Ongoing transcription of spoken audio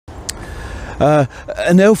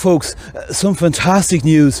And now, folks, some fantastic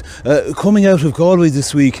news coming out of Galway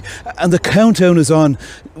this week, and the countdown is on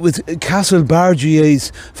with Castlegar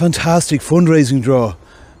GAA's fantastic fundraising draw.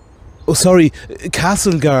 Oh, sorry,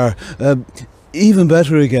 Castlegar, even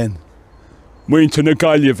better again. Muinton na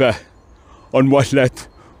Galway on what let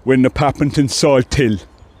win the patent in Salthill.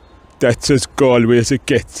 That's as Galway as it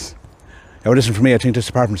gets. Yeah, well, listen, for me, I think this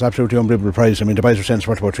department's absolutely unbelievable prize. I mean, the buys are saying it's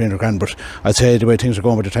worth about 300 grand, but I'd say the way things are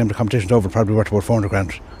going by the time the competition's over, probably worth about 400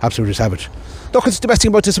 grand. Absolutely savage. Look, it's the best thing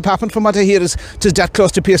about this department, from what I hear, is it's that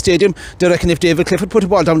close to Pierce Stadium. They reckon if David Clifford put a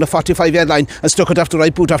ball down the 45-yard line and stuck it off the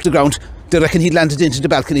right boot off the ground, they reckon he'd landed into the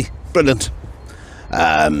balcony. Brilliant.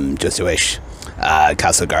 Just a wish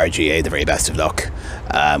Castlegar GAA the very best of luck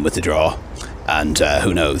with the draw, and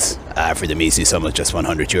who knows, for the measly sum of just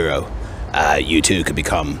 €100, you too could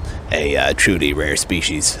become a truly rare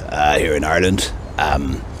species here in Ireland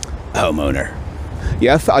homeowner.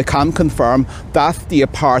 Yes, I can confirm that the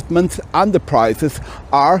apartment and the prizes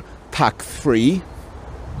are tax-free.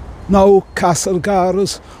 Now Castlegar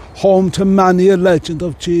is home to many a legend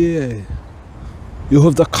of GAA. You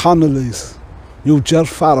have the Connollys, you have Ger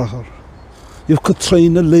Farragher, you have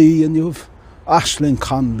Katrina Lee, and you have Aisling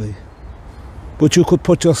Connolly. But you could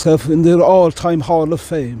put yourself in their all-time Hall of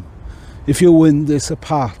Fame if you win this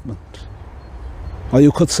apartment. Or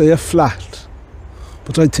you could say a flat,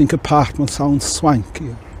 but I think apartment sounds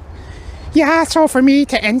swankier. Yeah, so for me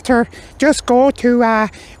to enter, just go to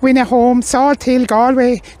win a home, Salthill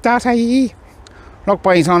Galway.ie. Look,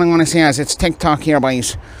 boys, all I'm going to say is it's TikTok here,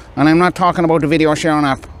 boys. And I'm not talking about the video sharing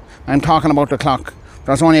app. I'm talking about the clock.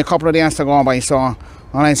 There's only a couple of days to go, boys, so all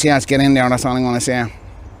I say is get in there, that's all I'm going to say.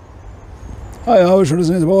 I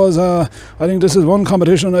suppose I think this is one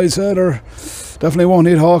competition I'd say there definitely won't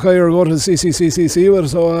need Hawkeye or go to the CCCCC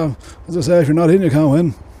with, so as I say, if you're not in, you can't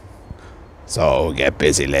win. So get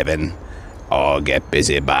busy living or get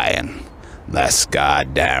busy buying. That's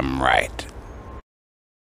goddamn right.